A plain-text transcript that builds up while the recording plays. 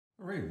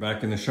All right,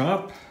 back in the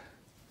shop.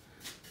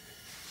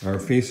 Our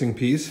facing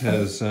piece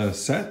has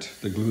set,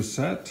 the glue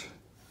set.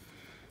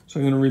 So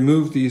I'm going to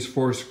remove these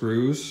 4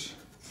 screws,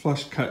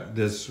 flush cut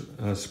this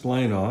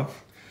spline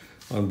off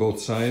on both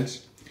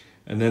sides,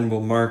 and then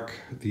we'll mark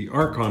the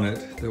arc on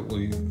it that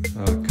we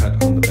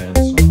cut on the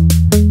bandsaw.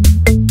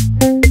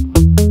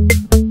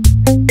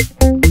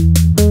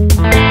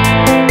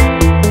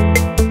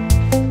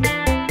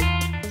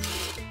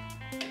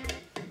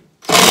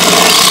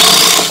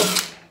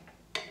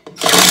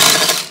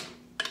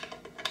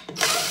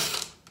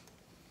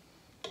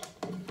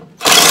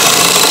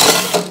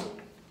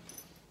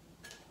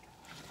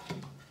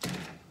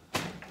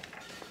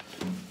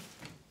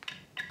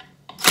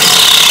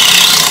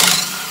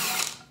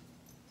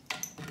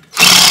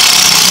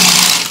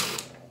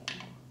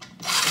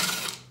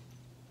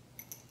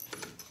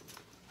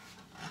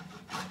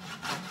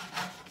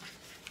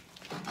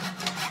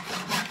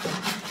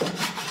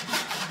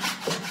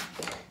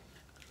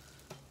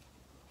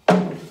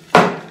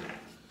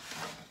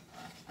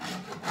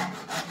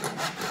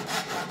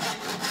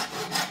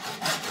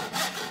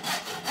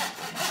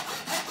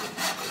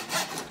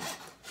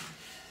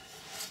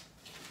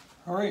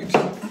 All right,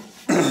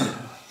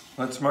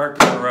 let's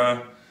mark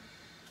our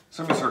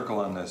semicircle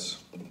on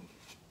this.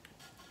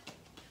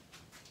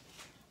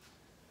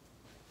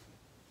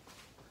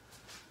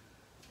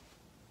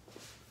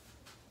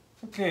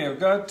 Okay, I've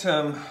got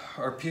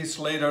our piece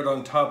laid out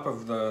on top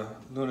of the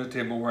Luna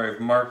table where I've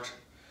marked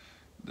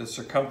the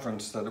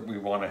circumference that we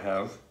want to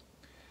have.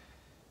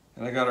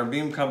 And I got our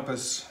beam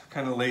compass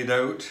kind of laid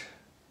out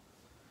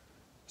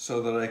so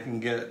that I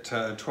can get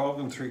 12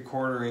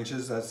 3/4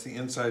 inches. That's the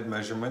inside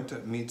measurement.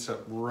 It meets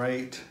up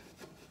right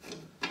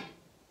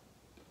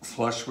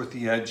flush with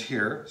the edge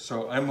here.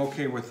 So I'm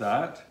okay with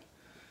that.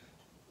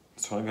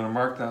 So I'm going to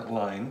mark that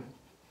line,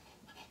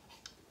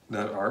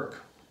 that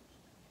arc.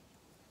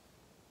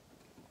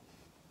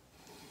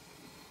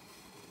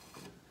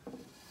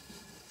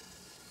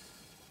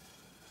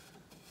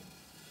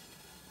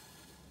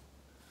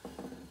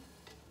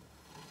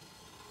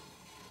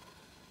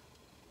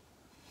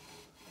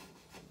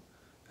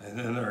 And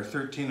then our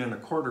 13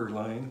 1/4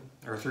 line,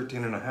 or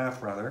 13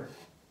 1/2 rather.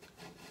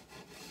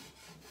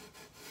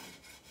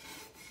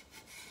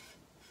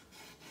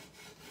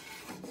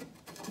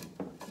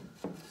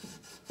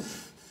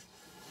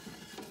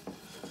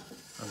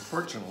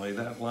 Unfortunately,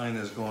 that line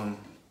is going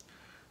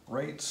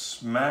right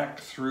smack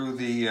through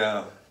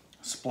the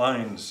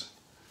splines.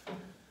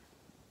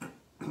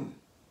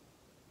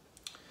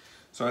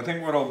 So I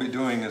think what I'll be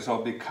doing is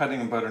I'll be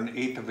cutting about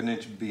 1/8 of an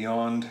inch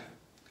beyond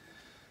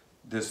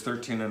this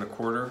 13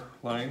 1/4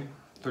 line,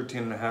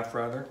 13 1/2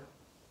 rather.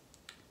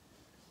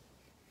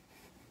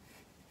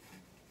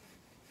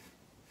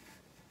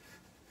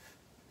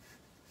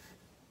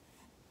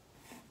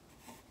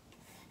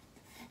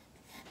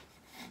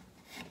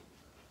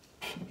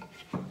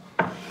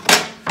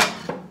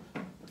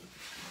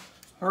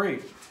 All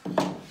right,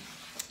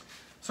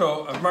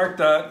 so I've marked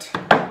that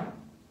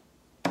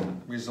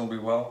reasonably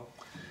well.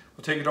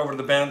 We'll take it over to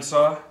the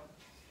bandsaw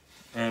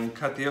and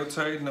cut the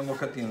outside, and then we'll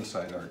cut the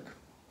inside arc.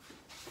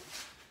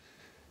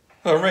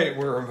 All right,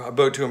 we're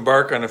about to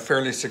embark on a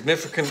fairly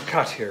significant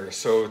cut here.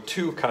 So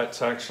 2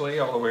 cuts actually,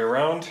 all the way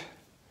around.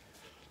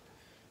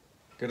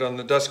 Get on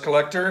the dust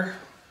collector,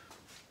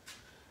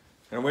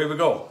 and away we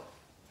go.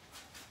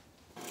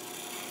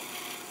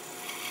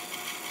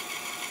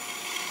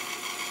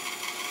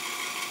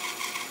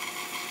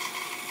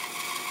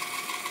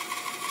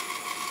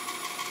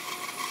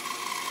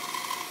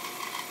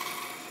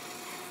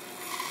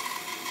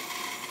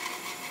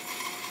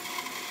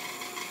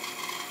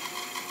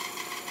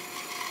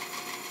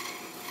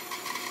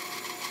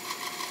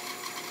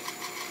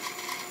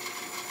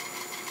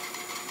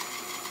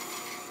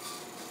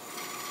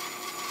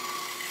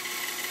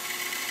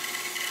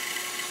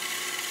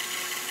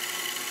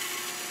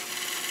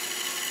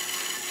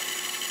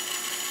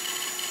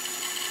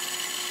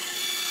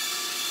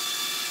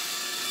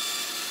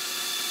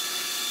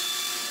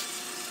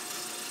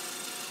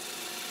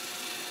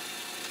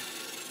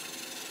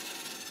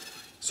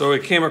 So I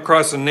came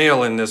across a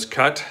nail in this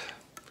cut,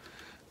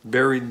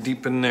 buried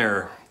deep in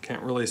there.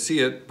 Can't really see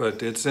it,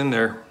 but it's in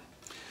there.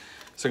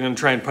 So I'm going to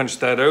try and punch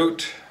that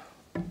out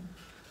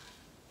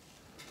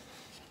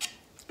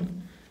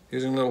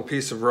using a little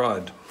piece of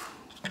rod.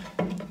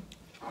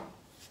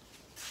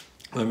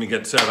 Let me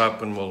get set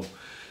up and we'll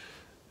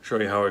show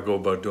you how I go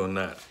about doing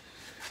that.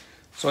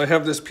 So I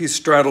have this piece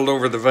straddled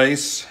over the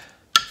vise.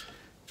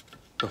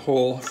 The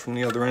hole from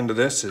the other end of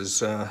this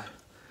is in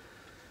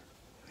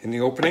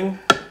the opening.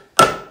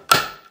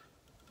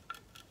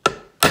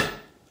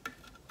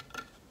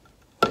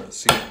 Let's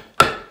see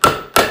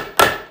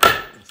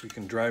if we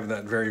can drive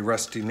that very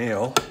rusty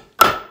nail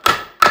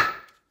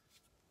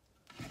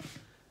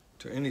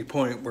to any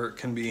point where it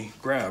can be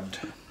grabbed.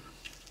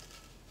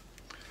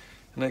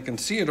 And I can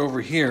see it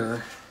over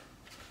here.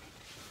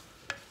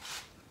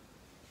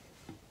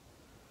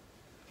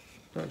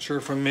 Not sure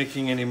if I'm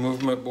making any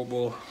movement,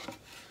 but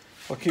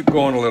I'll keep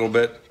going a little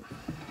bit.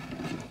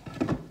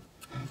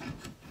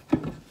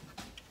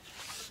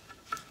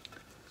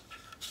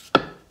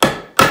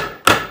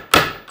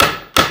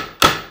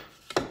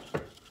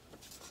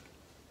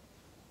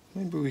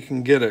 Maybe we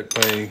can get it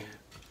by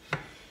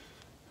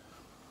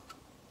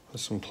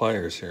with some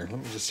pliers here. Let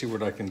me just see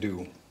what I can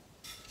do.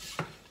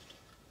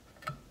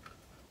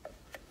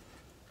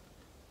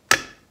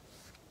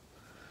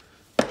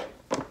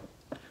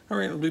 All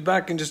right, I'll be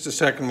back in just a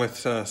second with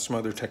some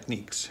other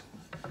techniques.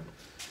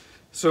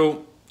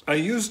 So I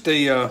used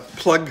a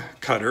plug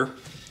cutter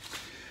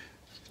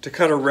to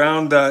cut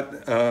around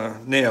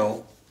that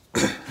nail,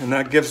 and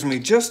that gives me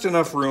just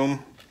enough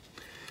room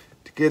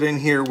to get in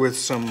here with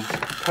some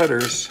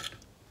cutters,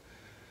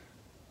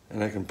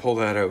 and I can pull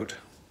that out.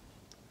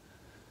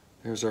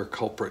 There's our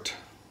culprit.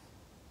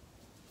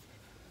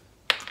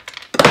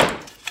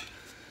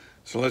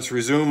 So let's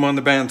resume on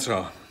the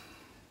bandsaw.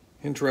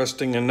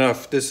 Interesting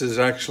enough, this is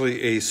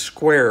actually a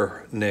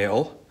square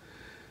nail,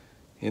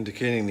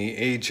 indicating the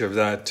age of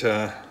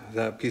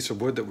that piece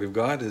of wood that we've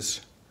got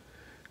is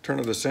turn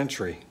of the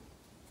century.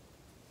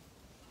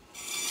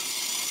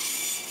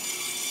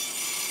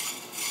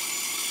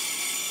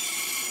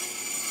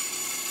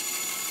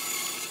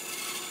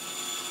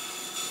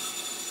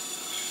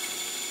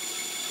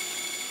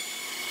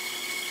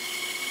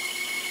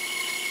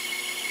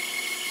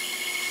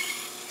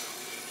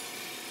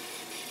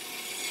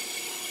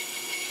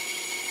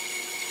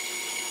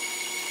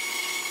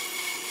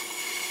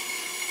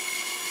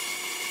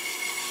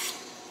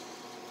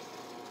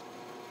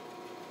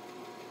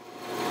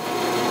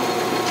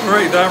 All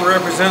right, that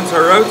represents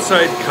our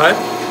outside cut.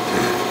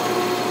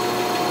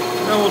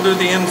 Now we'll do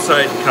the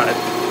inside cut.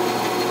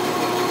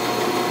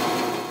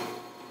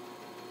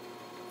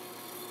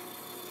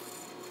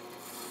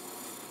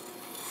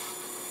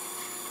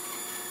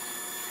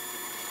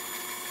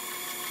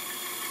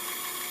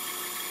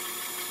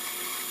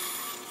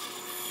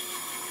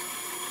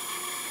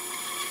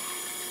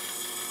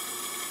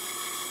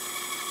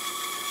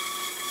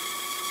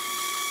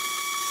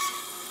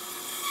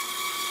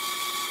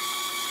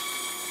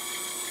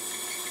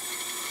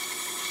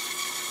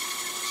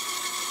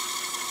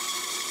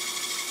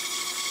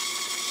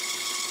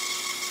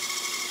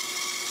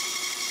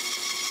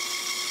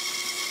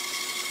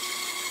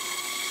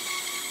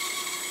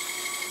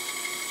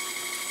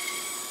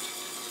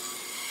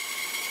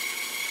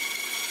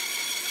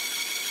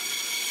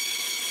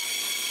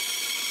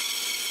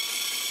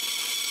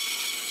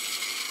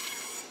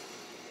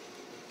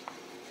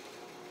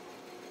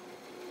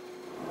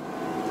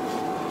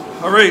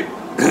 All right,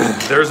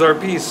 there's our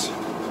piece.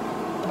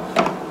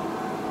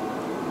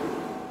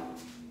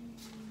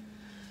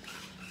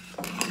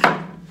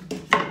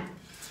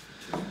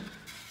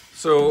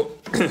 So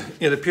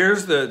it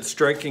appears that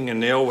striking a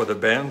nail with a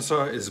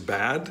bandsaw is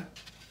bad.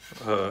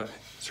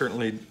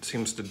 Certainly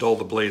seems to dull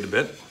the blade a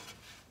bit.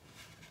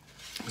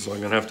 So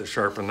I'm gonna have to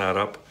sharpen that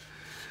up.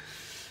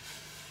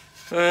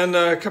 And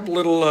a couple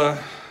little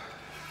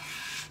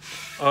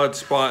odd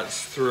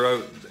spots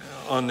throughout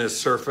on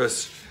this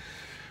surface,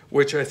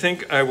 which I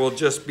think I will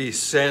just be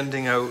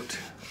sanding out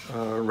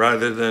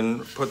rather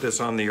than put this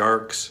on the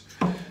arcs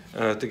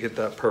to get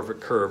that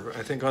perfect curve.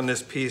 I think on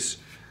this piece,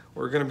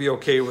 we're gonna be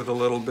okay with a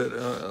little bit,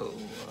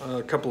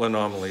 a couple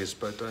anomalies,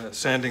 but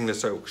sanding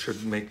this out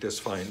should make this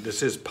fine.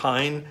 This is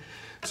pine,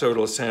 so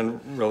it'll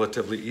sand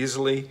relatively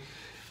easily.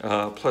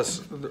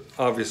 Plus,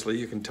 obviously,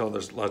 you can tell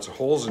there's lots of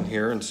holes in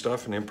here and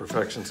stuff and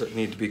imperfections that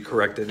need to be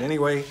corrected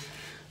anyway.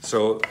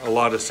 So a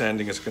lot of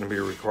sanding is gonna be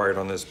required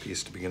on this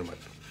piece to begin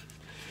with.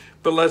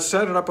 But let's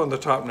set it up on the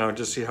top now,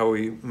 just see how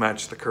we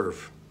match the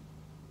curve.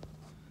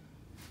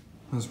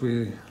 As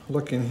we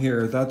look in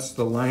here, that's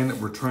the line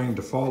that we're trying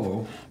to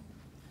follow.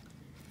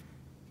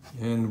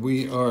 And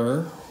we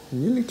are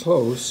really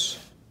close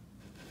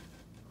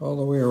all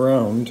the way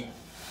around.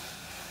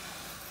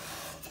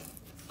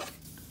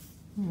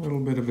 A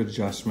little bit of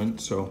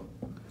adjustment, so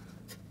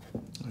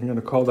I'm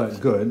gonna call that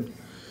good.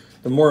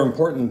 The more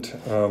important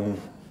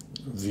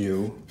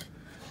view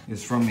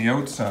is from the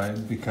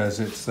outside, because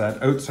it's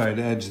that outside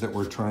edge that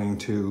we're trying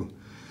to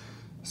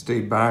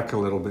stay back a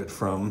little bit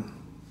from.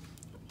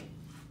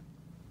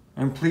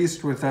 I'm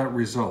pleased with that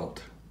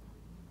result.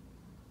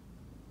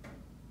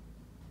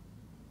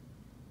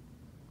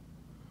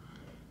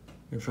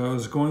 If I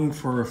was going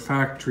for a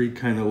factory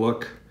kind of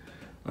look,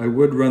 I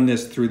would run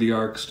this through the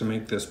arcs to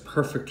make this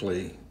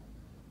perfectly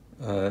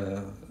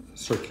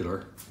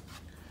circular.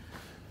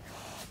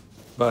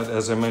 But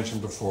as I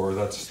mentioned before,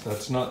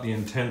 that's not the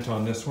intent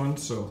on this one,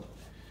 so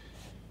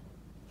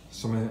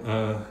some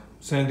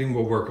sanding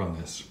will work on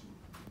this.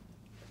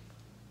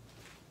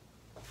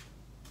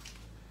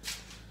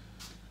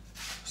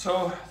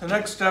 So the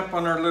next step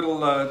on our little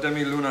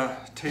Demi Lune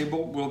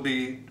table will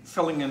be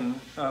filling in,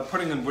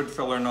 putting in wood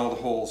filler in all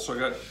the holes. So I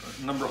got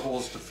a number of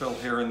holes to fill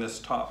here in this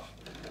top,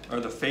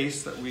 or the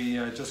face that we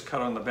just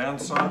cut on the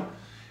bandsaw,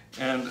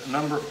 and a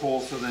number of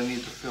holes that I need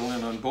to fill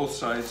in on both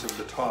sides of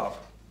the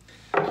top.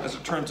 As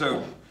it turns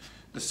out,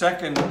 the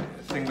second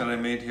thing that I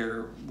made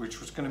here,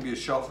 which was going to be a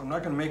shelf, I'm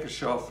not going to make a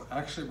shelf.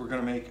 Actually, we're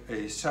going to make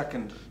a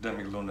second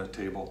Demi Lune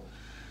table.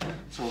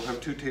 So we'll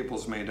have two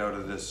tables made out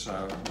of this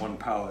one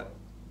pallet.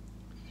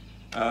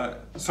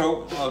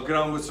 So I'll get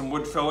on with some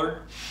wood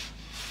filler.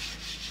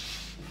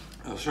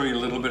 I'll show you a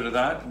little bit of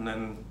that, and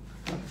then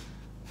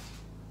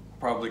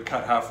Probably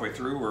cut halfway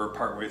through or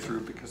partway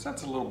through because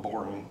that's a little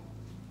boring.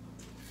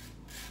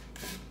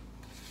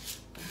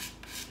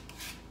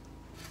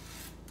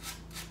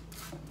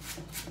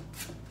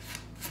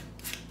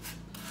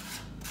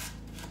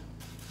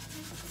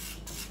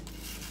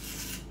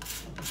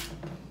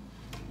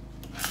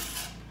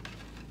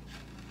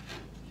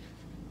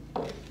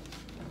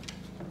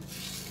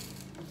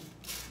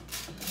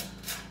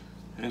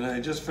 And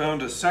I just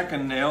found a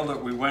second nail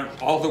that we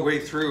went all the way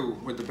through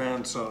with the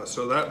bandsaw.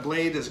 So that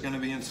blade is going to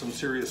be in some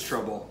serious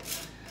trouble.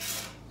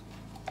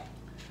 It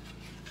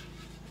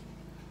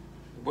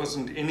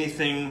wasn't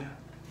anything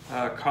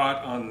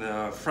caught on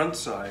the front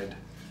side,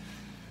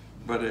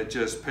 but it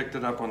just picked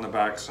it up on the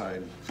back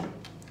side.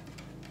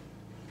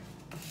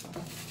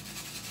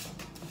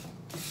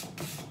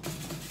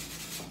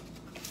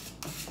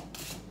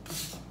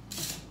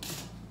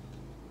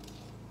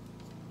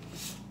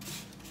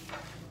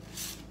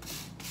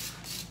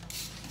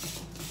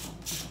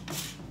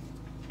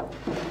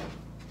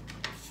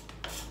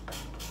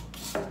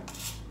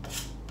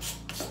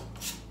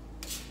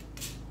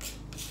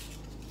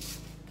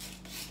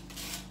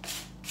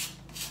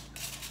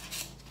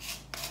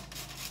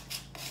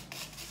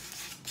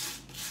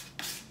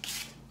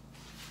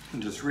 I'm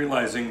just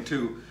realizing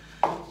too,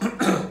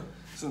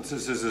 since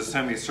this is a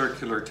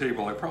semicircular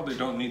table, I probably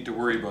don't need to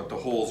worry about the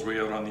holes way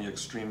out on the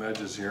extreme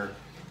edges here.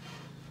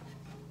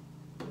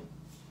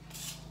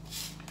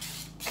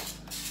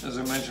 As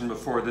I mentioned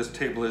before, this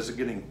table is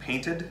getting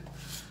painted,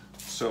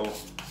 so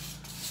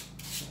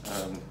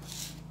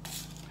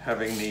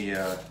having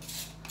the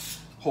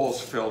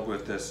holes filled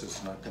with this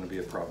is not going to be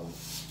a problem.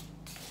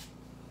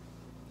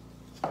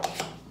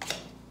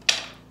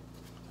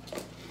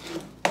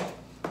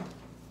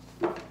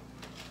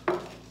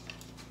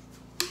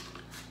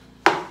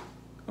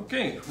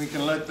 Okay, we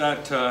can let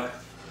that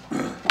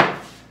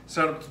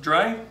set up to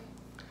dry.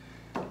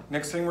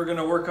 Next thing we're going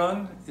to work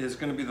on is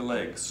going to be the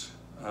legs.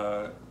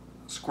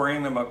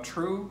 Squaring them up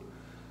true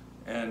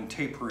and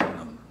tapering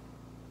them.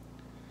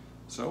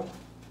 So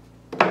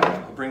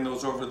I'll bring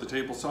those over to the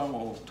table saw and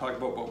we'll talk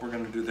about what we're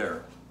going to do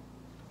there.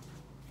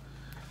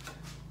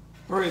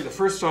 Alright, the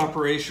first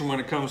operation when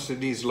it comes to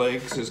these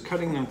legs is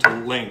cutting them to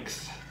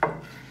length.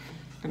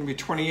 It's going to be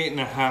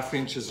 28.5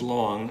 inches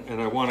long,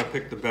 and I want to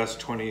pick the best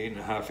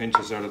 28.5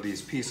 inches out of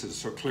these pieces.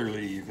 So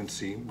clearly you can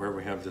see where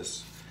we have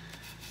this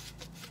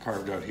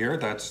carved out here,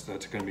 that's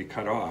going to be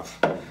cut off.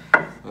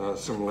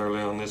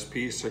 Similarly on this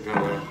piece, I got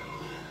a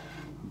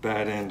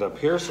bad end up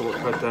here, so we'll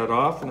cut that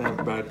off, and I have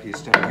a bad piece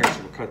down here,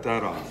 so we'll cut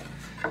that off.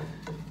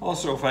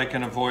 Also, if I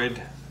can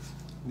avoid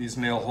these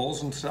nail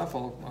holes and stuff,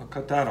 I'll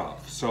cut that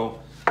off.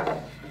 So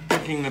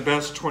picking the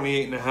best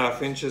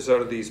 28.5 inches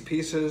out of these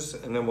pieces,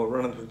 and then we'll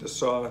run them through the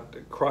saw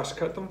to cross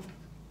cut them.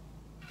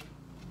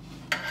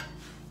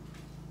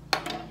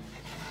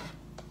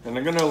 And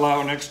I'm going to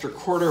allow an extra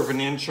 1/4 of an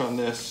inch on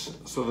this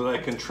so that I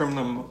can trim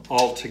them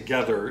all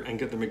together and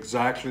get them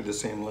exactly the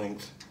same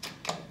length.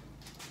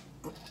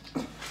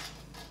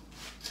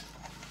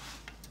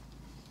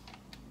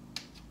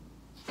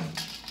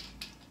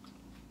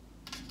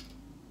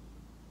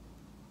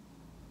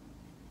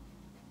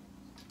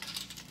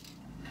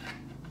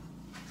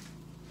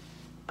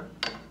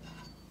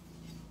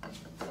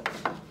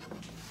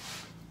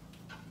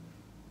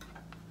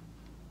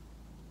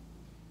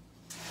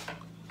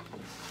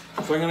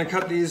 So I'm going to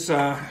cut these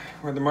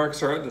where the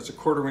marks are. That's a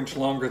 1/4 inch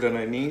longer than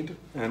I need.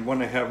 And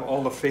when I have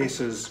all the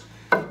faces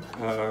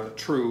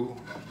true,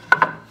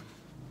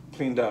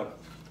 cleaned up,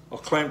 I'll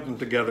clamp them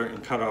together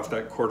and cut off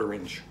that 1/4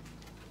 inch.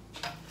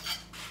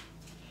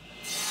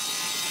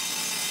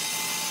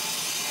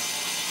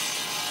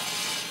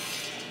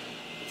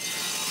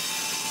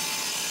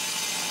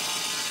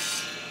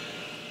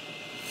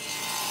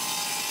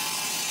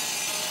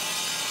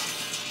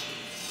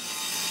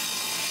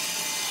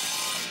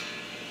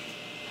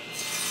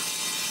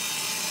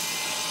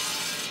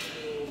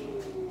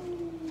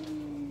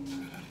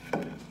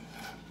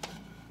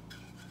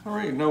 All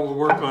right, now we'll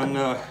work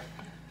on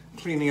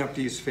cleaning up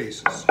these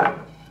faces.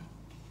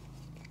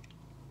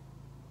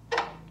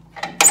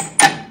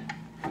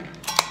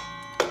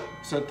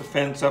 Set the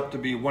fence up to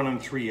be 1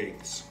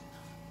 3/8.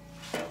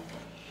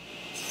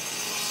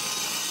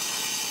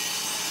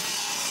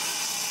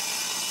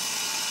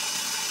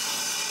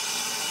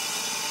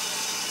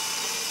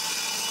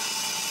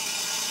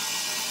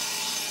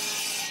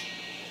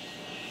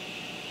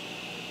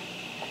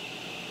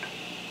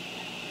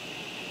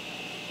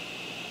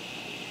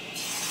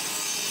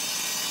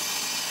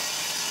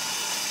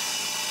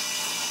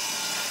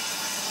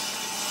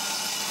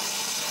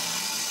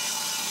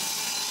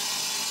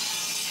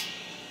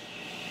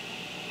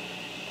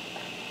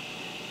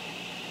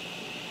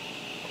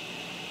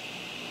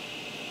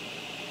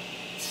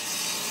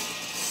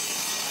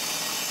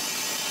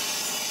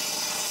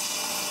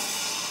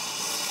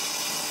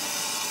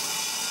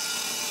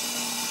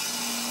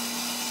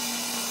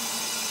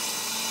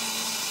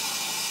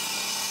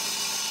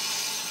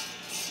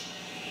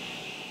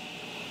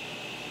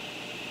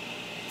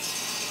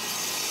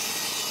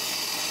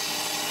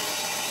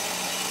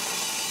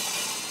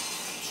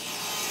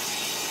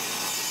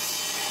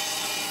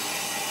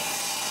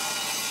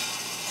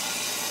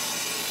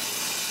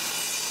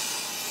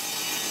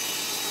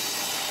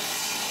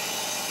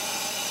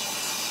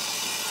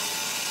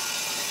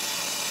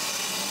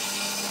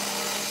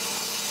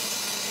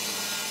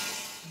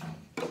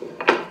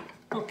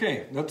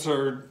 Okay, that's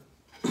our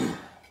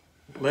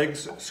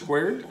legs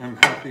squared. I'm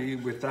happy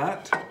with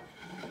that.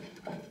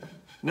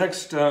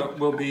 Next,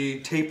 we'll be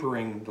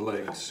tapering the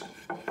legs.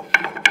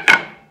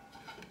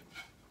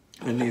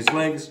 And these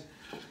legs,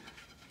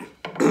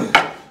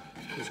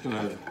 just going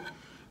to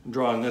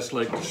draw on this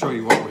leg to show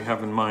you what we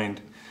have in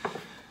mind.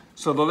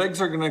 So the legs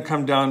are going to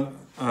come down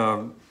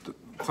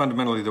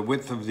fundamentally the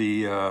width of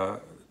the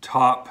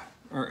top,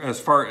 or as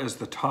far as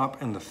the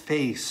top and the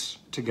face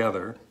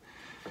together.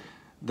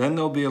 Then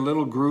there'll be a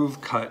little groove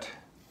cut.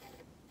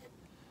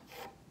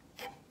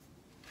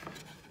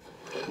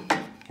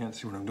 Can't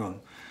see what I'm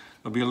doing.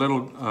 There'll be a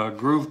little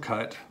groove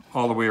cut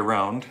all the way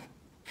around.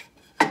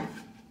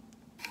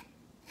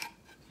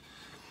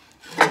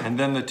 And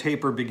then the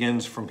taper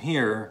begins from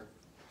here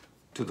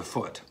to the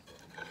foot.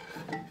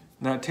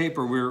 That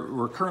taper,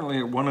 we're currently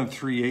at 1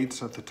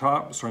 3/8 at the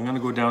top, so I'm going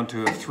to go down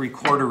to a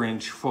 3/4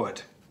 inch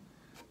foot.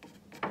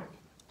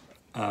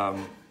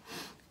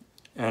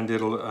 And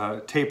it'll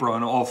taper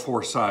on all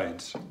 4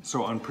 sides.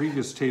 So on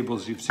previous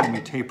tables, you've seen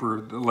me taper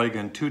the leg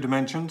in 2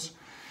 dimensions.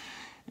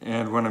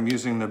 And when I'm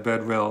using the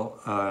bedwell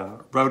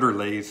router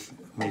lathe,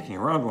 making a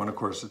round one, of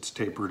course, it's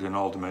tapered in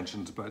all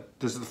dimensions. But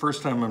this is the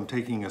first time I'm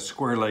taking a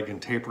square leg and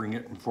tapering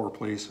it in 4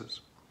 places.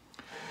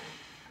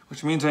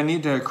 Which means I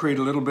need to create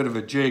a little bit of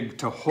a jig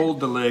to hold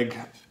the leg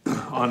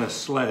on a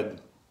sled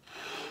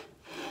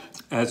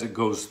as it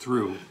goes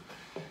through.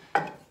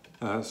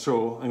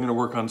 So I'm going to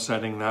work on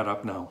setting that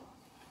up now.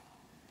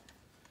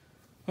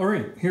 All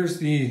right, here's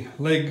the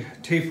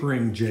leg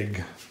tapering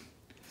jig.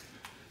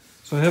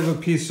 So I have a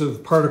piece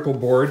of particle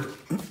board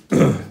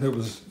that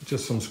was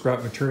just some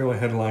scrap material I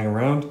had lying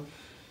around.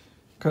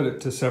 Cut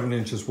it to 7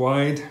 inches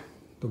wide.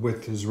 The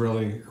width is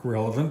really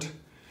irrelevant.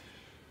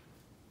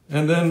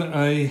 And then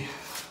I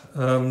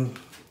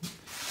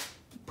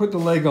put the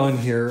leg on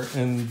here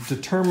and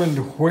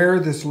determined where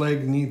this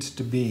leg needs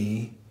to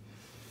be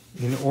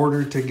in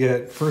order to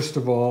get, first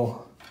of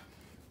all,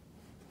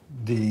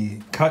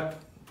 the cut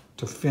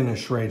to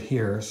finish right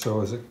here.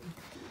 So as it,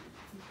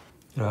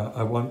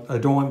 I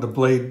don't want the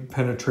blade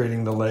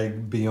penetrating the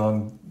leg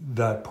beyond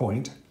that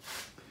point,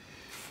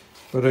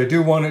 but I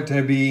do want it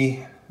to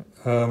be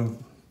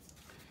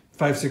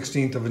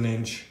 5/16 of an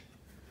inch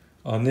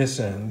on this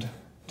end,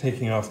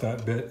 taking off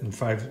that bit, and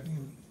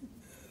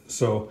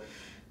so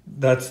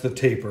that's the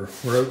taper.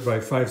 We're out by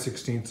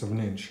 5/16 of an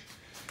inch.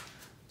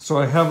 So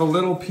I have a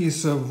little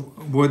piece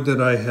of wood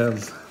that I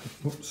have,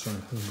 oops, sorry,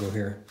 let's go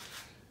here.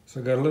 So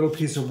I got a little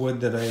piece of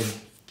wood that I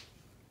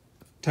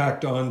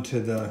tacked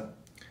onto the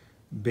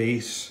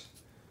base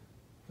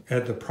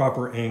at the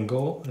proper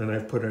angle, and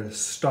I've put a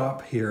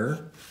stop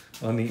here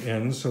on the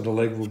end so the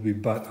leg will be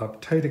butt up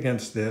tight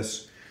against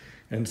this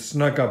and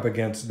snug up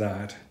against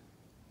that,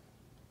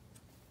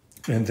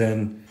 and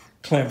then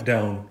clamp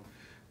down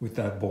with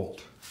that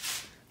bolt.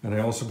 And I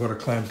also put a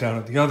clamp down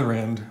at the other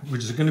end,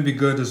 which is going to be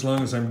good as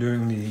long as I'm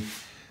doing the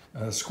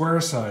square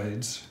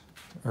sides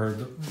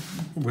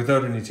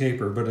without any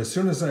taper. But as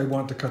soon as I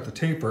want to cut the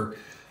taper,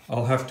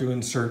 I'll have to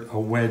insert a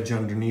wedge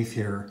underneath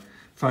here,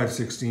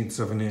 5/16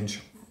 of an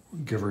inch,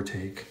 give or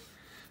take.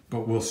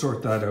 But we'll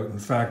sort that out. In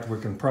fact, we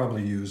can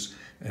probably use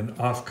an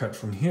offcut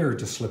from here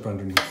to slip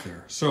underneath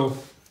there. So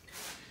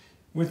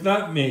with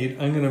that made,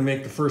 I'm going to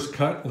make the first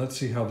cut. Let's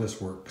see how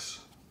this works.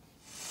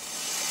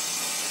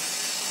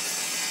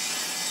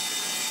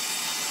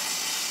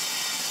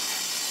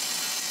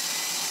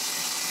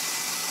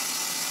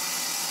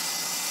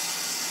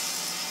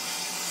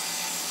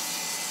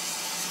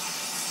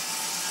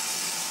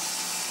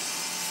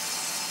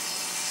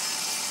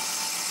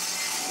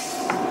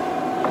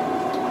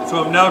 So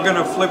I'm now going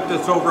to flip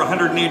this over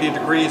 180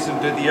 degrees and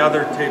do the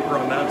other taper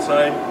on that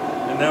side,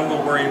 and then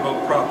we'll worry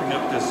about propping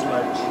up this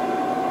ledge.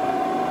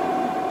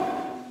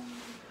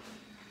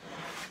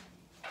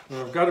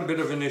 Now I've got a bit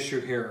of an issue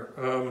here.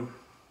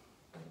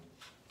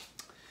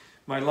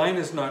 My line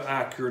is not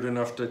accurate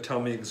enough to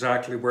tell me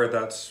exactly where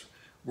this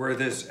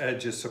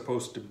edge is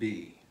supposed to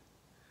be.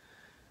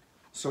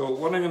 So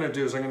what I'm going to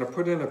do is I'm going to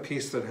put in a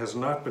piece that has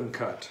not been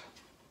cut,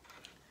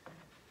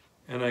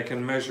 and I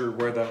can measure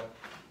where that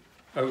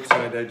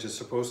outside edge is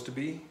supposed to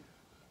be.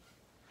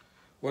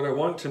 What I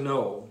want to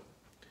know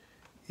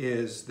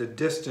is the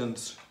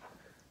distance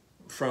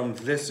from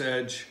this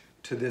edge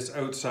to this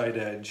outside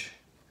edge,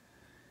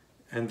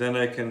 and then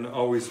I can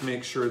always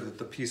make sure that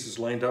the piece is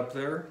lined up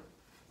there.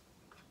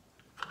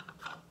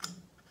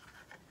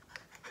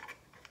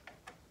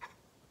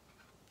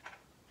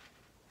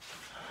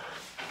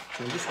 So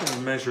I'm just going to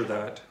measure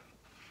that.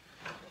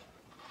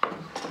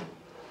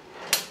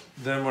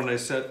 Then when I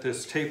set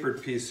this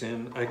tapered piece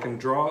in, I can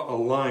draw a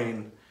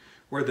line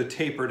where the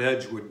tapered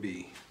edge would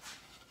be.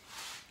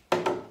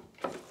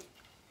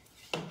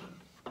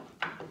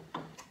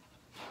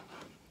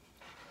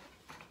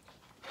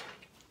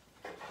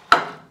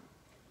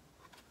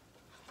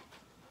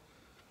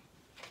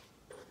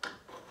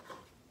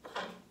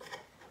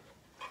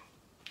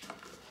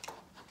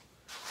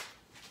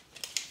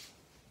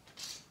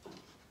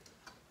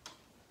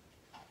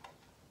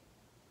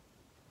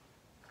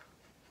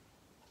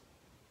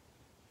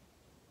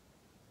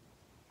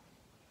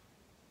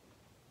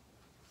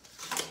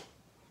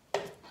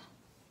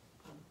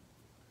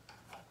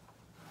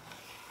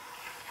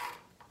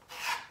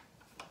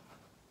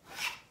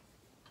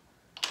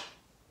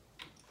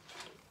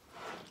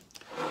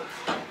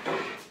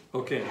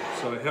 Okay,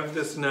 so I have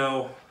this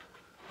now,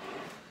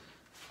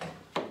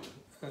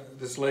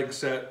 this leg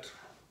set.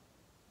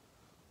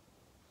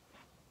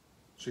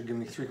 Should give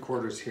me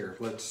 3/4 here.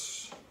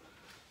 Let's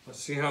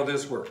see how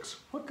this works.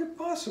 What could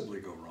possibly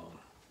go wrong?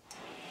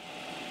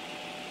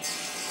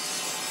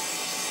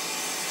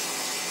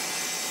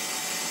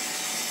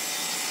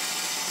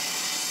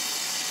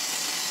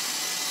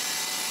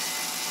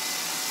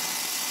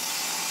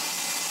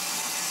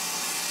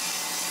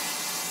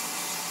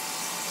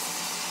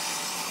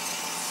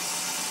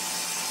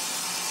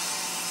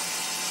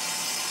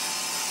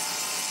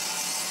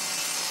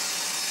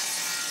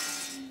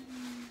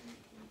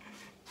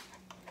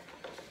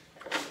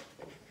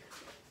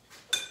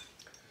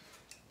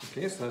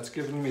 Okay, so that's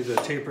giving me the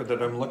taper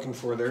that I'm looking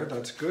for there.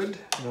 That's good.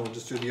 And we'll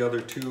just do the other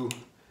 2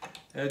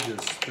 edges.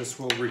 This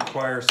will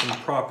require some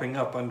propping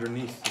up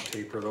underneath the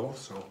taper though,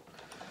 so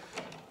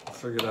I'll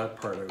figure that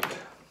part out.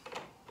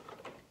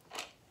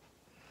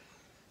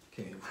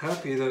 Okay, I'm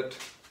happy that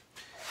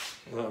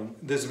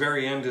this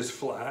very end is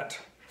flat.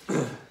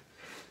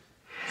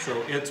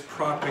 So it's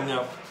propping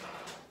up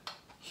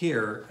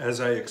here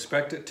as I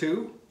expect it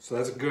to, so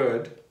that's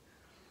good.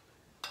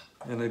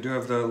 And I do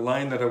have the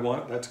line that I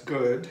want, that's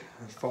good.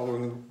 I'm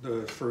following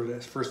the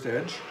first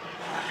edge.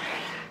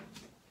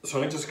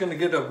 So I'm just going to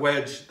get a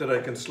wedge that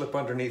I can slip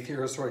underneath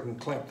here so I can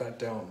clamp that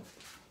down.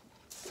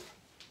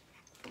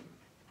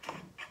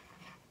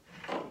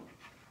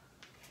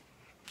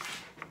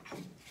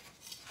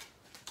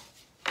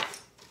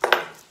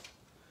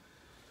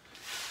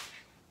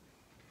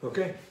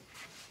 Okay,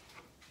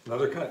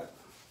 another cut.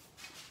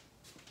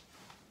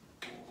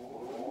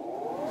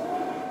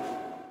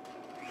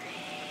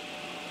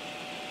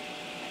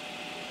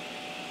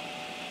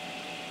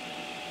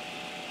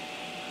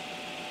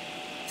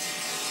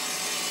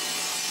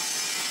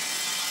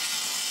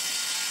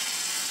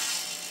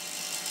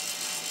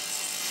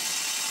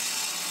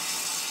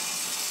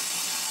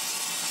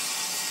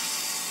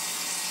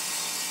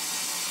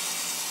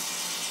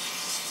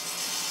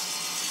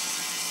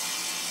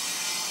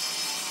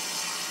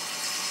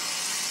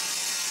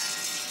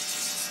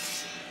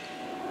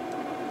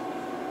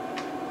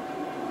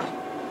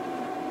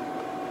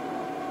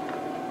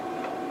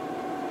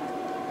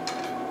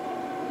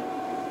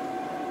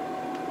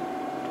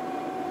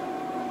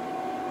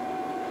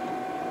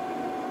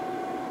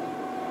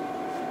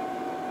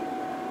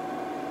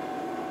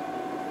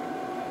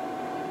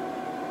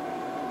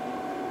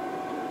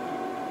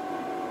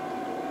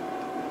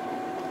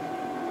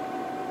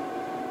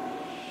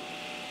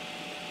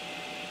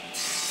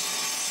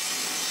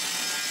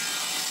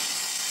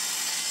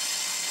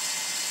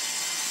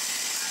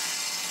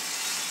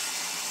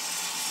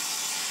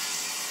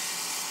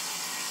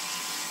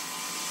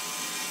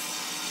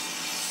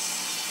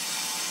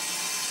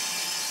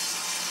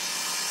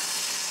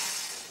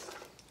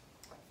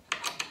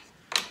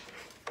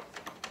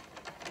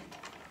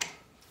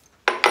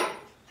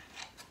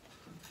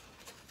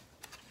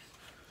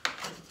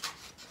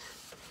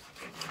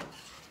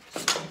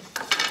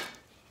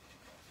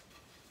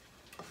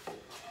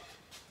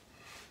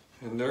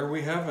 And there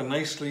we have a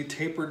nicely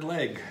tapered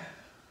leg.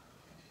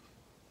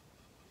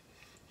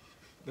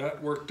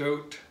 That worked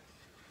out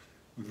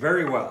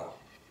very well.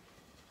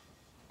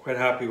 Quite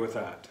happy with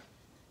that.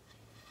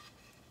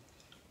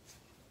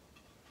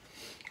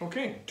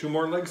 Okay, 2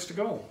 more legs to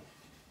go.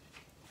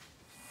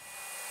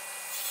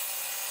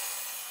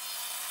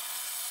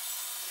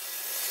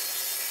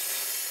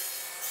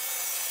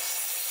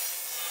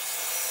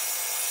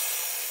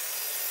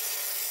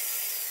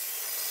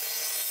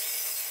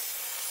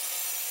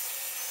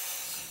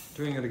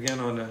 Doing it again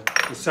on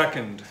the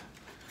second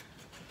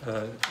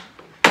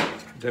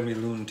Demi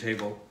Lune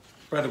table.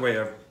 By the way,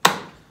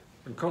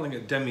 I'm calling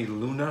it Demi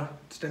Luna.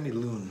 It's Demi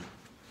Lune.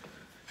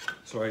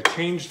 So I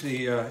changed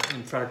the,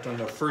 in fact, on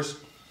the first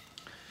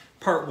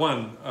part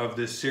 1 of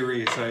this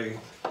series,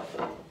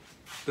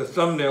 the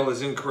thumbnail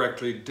is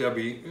incorrectly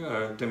Demi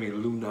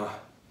Luna,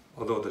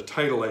 although the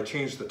title, I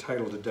changed the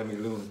title to Demi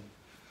Lune.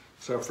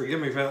 So forgive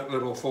me for that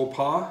little faux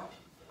pas.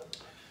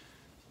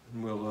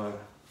 And we'll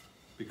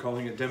be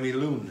calling it Demi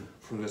Lune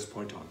from this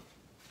point on.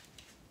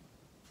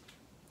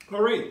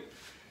 All right,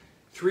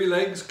 3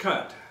 legs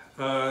cut.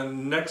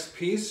 Next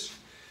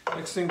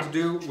thing to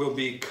do will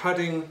be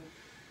cutting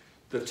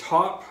the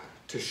top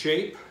to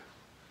shape,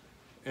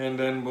 and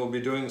then we'll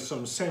be doing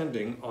some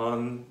sanding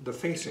on the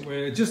facing.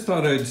 I just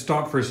thought I'd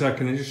stop for a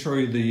second and just show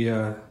you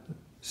the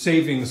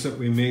savings that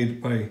we made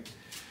by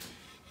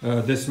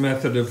this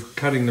method of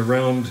cutting the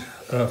round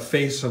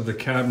face of the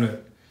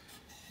cabinet.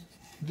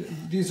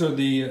 This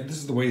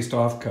is the waist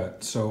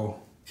offcut,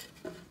 so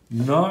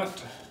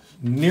not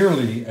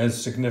nearly as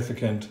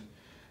significant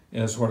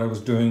as what I was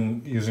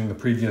doing using the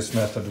previous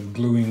method of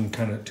gluing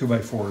kind of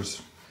 2x4s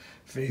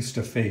face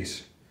to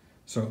face.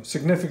 So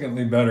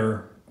significantly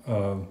better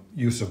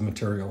use of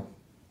material.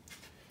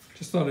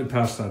 Just thought I'd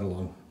pass that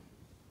along.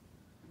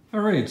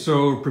 All right,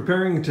 so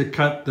preparing to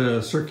cut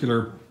the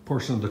circular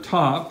portion of the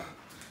top,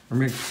 or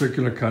make a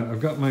circular cut, I've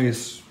got my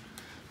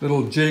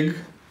little jig.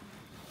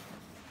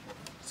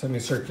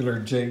 semicircular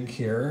jig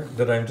here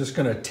that I'm just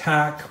going to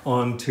tack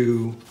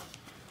onto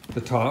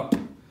the top,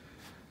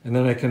 and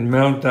then I can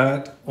mount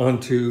that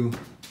onto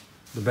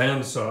the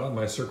bandsaw,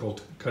 my circle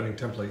cutting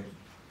template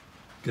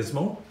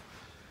gizmo,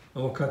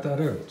 and we'll cut that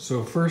out.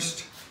 So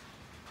first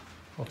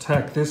I'll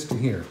tack this to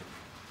here.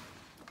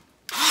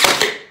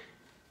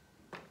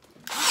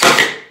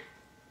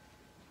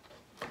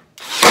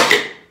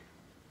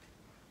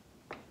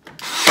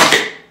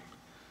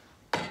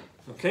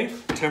 Okay,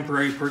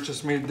 temporary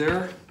purchase made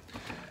there.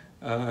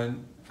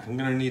 I'm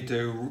going to need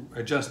to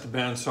adjust the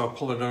bandsaw,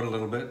 pull it out a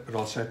little bit, but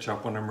I'll set you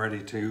up when I'm ready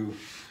to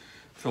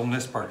film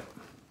this part.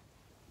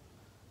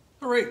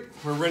 All right,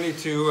 we're ready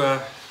to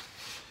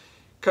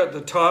cut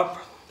the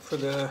top for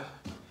the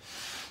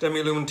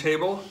Demi Lune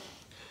table.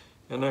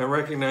 And I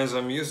recognize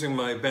I'm using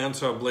my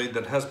bandsaw blade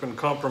that has been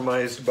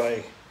compromised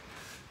by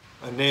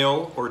a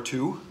nail or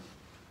two.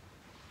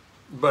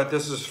 But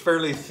this is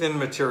fairly thin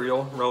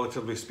material,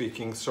 relatively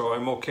speaking, so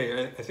I'm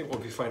okay. I think we'll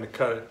be fine to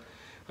cut it.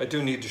 I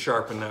do need to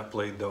sharpen that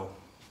blade though.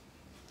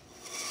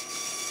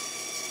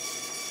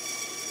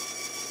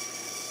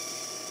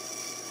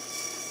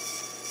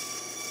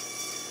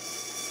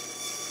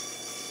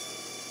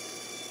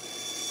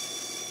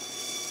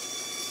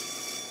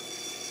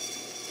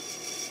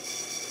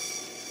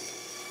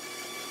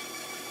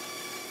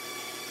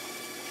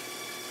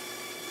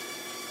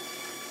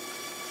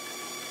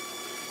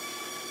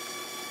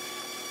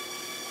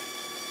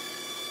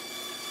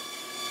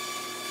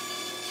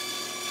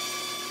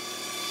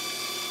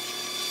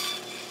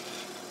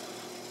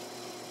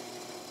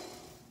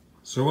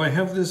 So I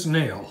have this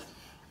nail.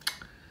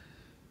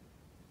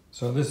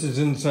 So this is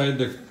inside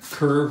the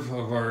curve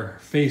of our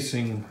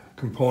facing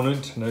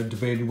component, and I've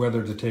debated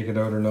whether to take it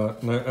out or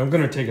not, and I'm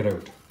going to take it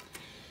out.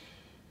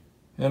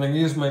 And I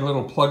use my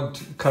little plug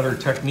cutter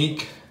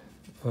technique.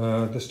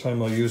 This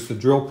time I'll use the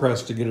drill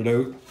press to get it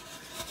out.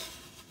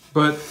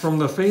 But from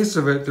the face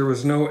of it, there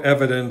was no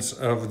evidence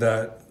of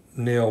that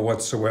nail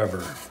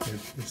whatsoever.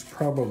 It's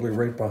probably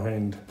right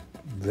behind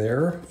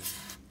there,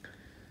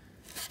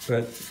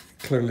 but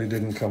clearly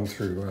didn't come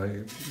through.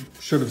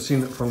 I should have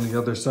seen it from the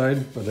other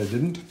side, but I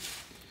didn't.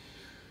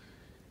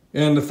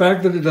 And the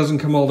fact that it doesn't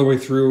come all the way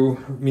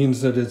through means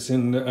that it's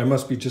in, I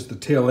must be just the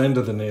tail end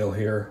of the nail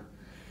here.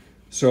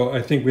 So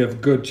I think we have a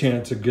good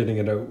chance of getting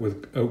it out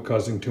without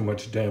causing too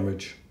much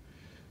damage.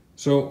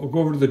 So we'll go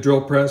over to the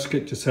drill press,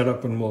 get you set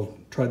up, and we'll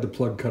try the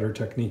plug cutter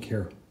technique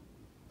here.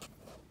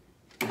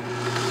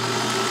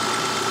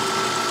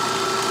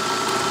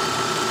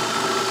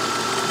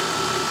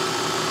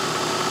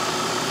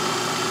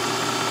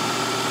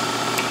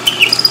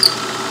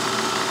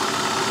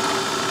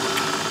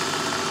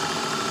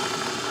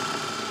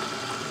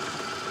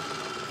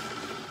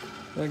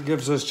 That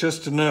gives us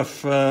just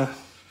enough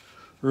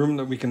room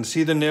that we can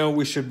see the nail.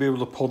 We should be able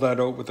to pull that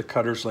out with the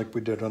cutters like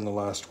we did on the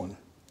last one.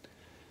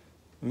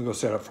 Let me go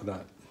set up for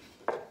that.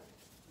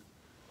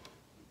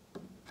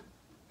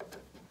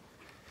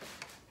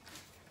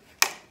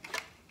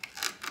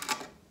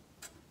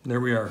 There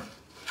we are.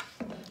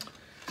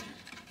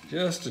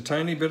 Just a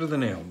tiny bit of the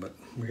nail, but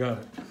we got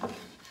it.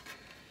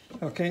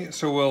 Okay,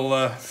 so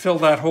we'll fill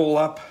that hole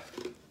up.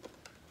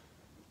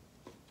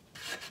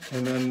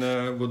 And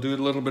then we'll do a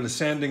little bit of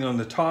sanding on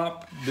the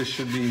top. This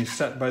should be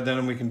set by then,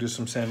 and we can do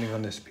some sanding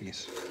on this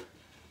piece.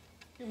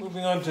 Okay,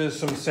 moving on to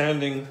some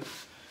sanding.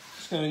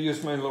 Just going to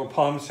use my little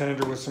palm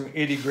sander with some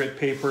 80 grit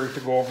paper to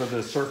go over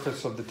the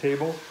surface of the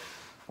table.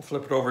 I'll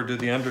flip it over to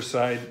the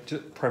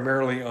underside,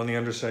 primarily on the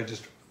underside,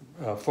 just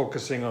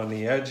focusing on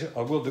the edge.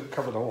 I will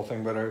cover the whole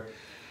thing, but I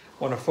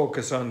want to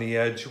focus on the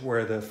edge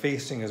where the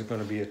facing is going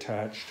to be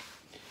attached.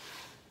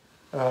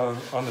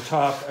 On the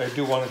top, I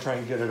do want to try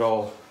and get it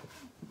all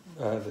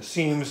the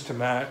seams to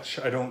match.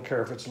 I don't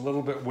care if it's a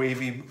little bit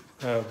wavy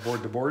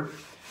board to board,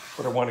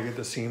 but I want to get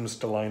the seams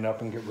to line up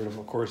and get rid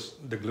of course,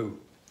 the glue.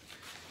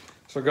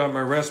 So I got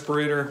my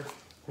respirator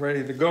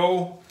ready to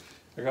go.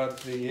 I got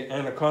the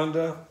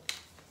Anaconda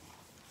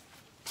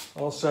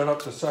all set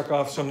up to suck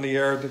off some of the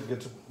air that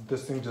gets,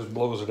 this thing just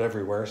blows it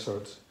everywhere,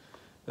 so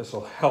this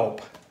will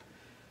help.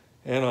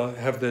 And I'll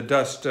have the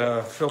dust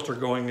filter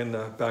going in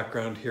the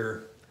background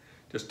here,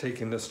 just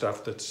taking the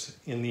stuff that's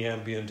in the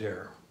ambient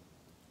air.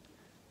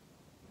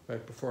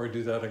 Right, before I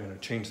do that, I'm going to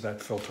change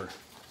that filter.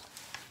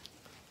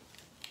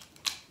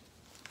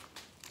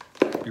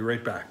 Be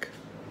right back.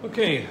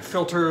 Okay,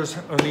 filters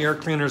on the air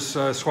cleaners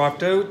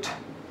swapped out.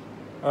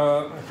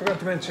 I forgot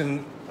to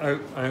mention, I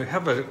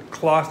have a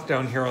cloth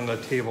down here on the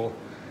table.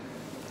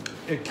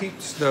 It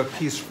keeps the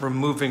piece from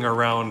moving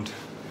around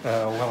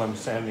while I'm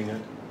sanding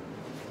it.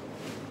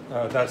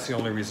 That's the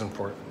only reason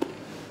for it.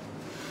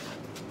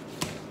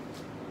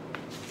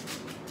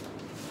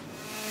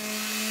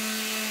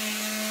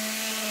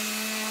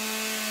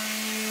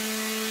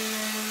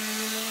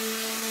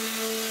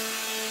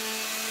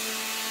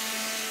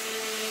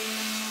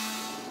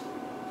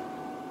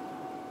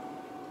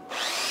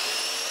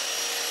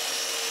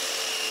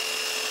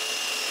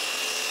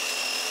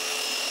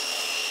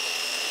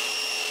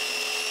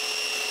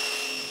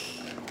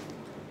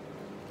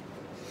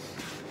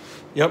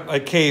 Yep, I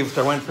caved.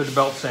 I went for the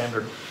belt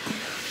sander.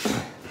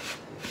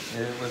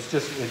 It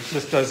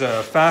just does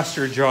a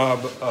faster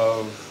job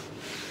of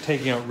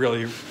taking out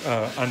really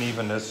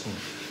unevenness. And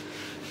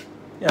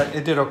yeah,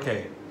 it did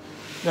okay.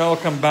 Now I'll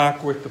come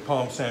back with the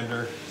palm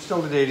sander,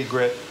 still at 80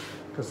 grit,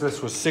 because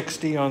this was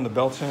 60 on the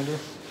belt sander.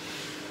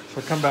 So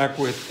I'll come back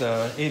with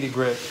 80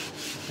 grit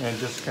and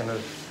just kind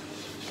of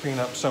clean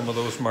up some of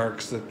those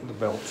marks that the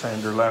belt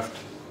sander left.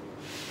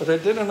 But I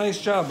did a nice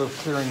job of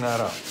clearing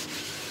that up.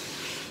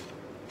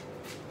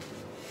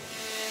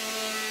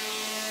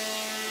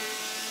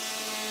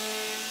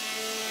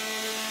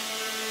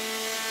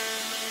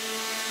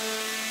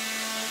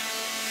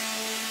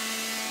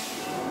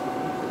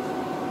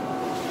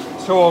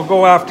 So I'll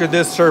go after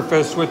this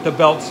surface with the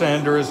belt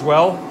sander as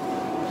well,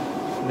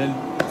 and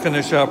then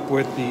finish up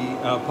with the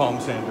palm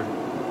sander.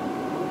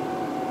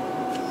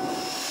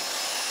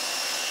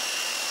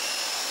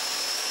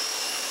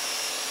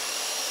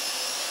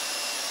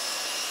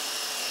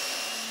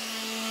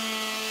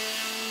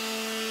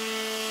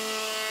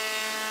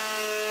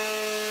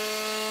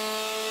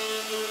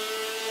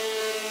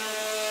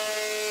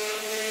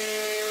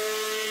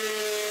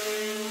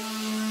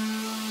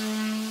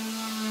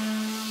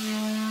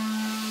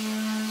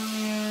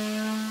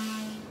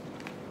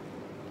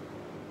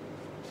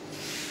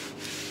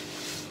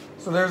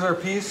 So there's our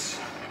piece.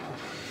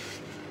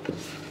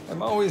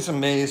 I'm always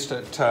amazed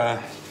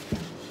at,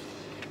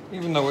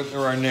 even though there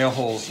are nail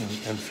holes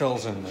and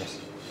fills in this,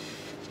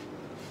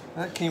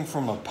 that came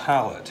from a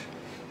pallet.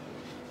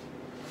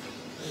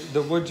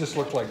 The wood just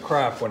looked like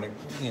crap when it,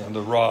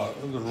 the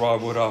raw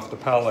wood off the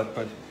pallet,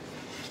 but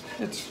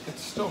it's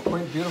still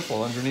quite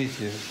beautiful underneath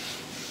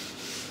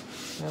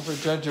you. Never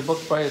judge a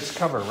book by its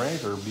cover,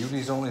 right? Or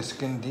beauty's only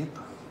skin deep.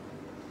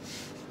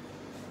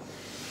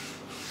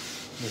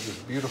 This is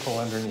beautiful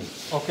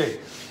underneath. Okay,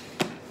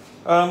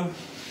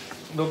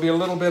 there'll be a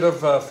little bit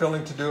of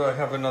filling to do. I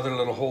have another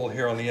little hole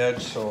here on the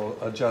edge, so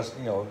I'll just,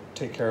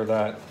 take care of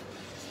that.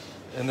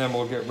 And then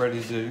we'll get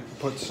ready to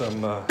put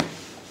some,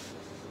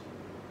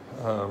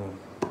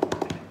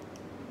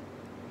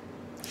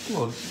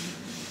 we'll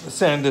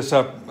sand this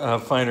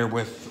up finer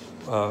with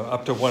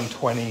up to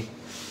 120,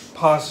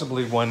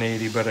 possibly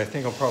 180, but I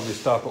think I'll probably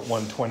stop at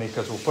 120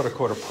 because we'll put a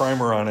coat of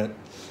primer on it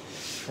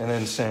and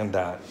then sand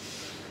that.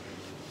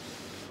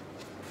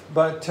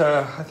 But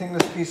I think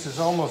this piece is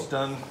almost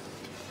done.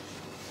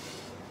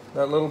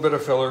 That little bit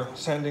of filler,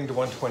 sanding to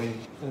 120,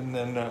 and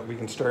then we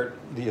can start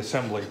the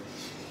assembly.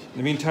 In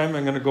the meantime,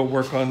 I'm going to go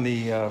work on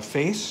the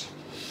face.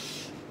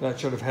 That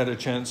should have had a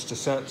chance to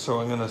set, so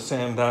I'm going to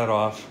sand that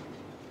off.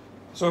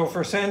 So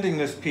for sanding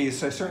this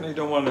piece, I certainly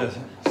don't want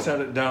to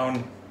set it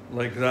down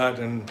like that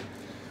and,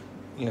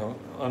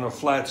 on a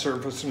flat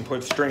surface and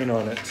put strain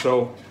on it.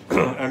 So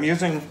I'm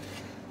using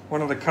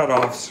one of the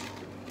cutoffs,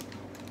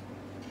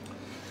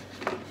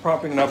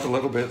 propping it up a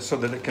little bit so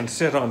that it can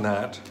sit on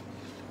that.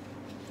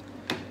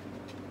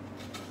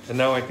 And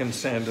now I can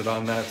sand it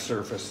on that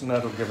surface, and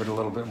that'll give it a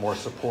little bit more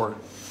support.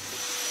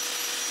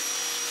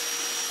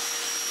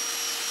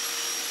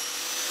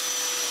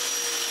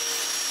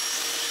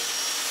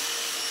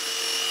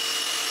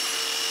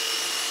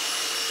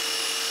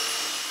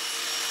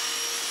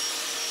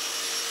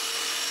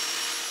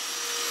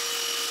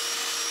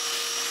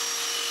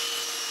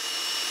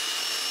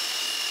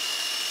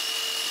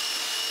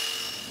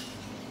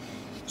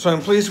 So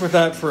I'm pleased with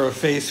that for a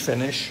face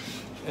finish,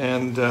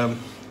 and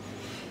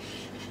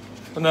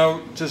but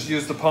now just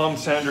use the palm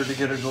sander to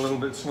get it a little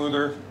bit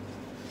smoother.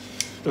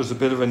 There's a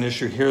bit of an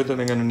issue here that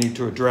I'm going to need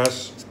to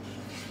address.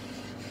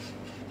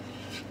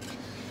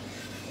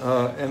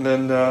 And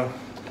then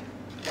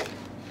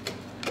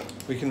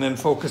we can then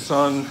focus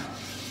on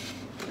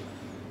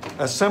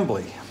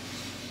assembly.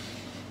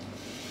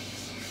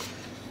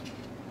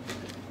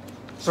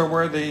 So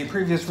where the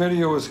previous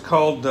video was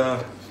called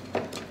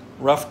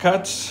rough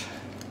cuts,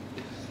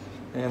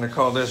 and I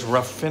call this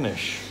rough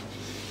finish.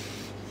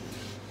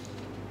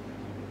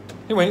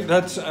 Anyway,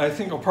 I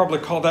think I'll probably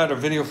call that a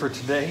video for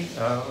today.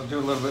 I'll do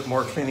a little bit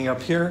more cleaning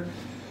up here.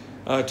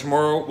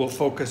 Tomorrow we'll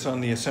focus on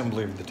the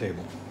assembly of the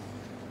table.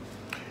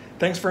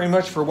 Thanks very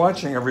much for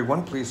watching,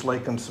 everyone. Please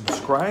like and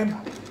subscribe.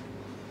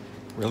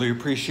 Really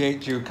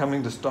appreciate you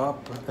coming to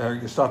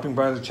stopping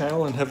by the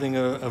channel and having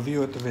a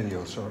view at the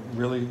video. So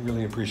really,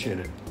 really appreciate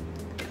it.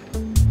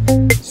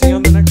 See you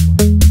on the next one.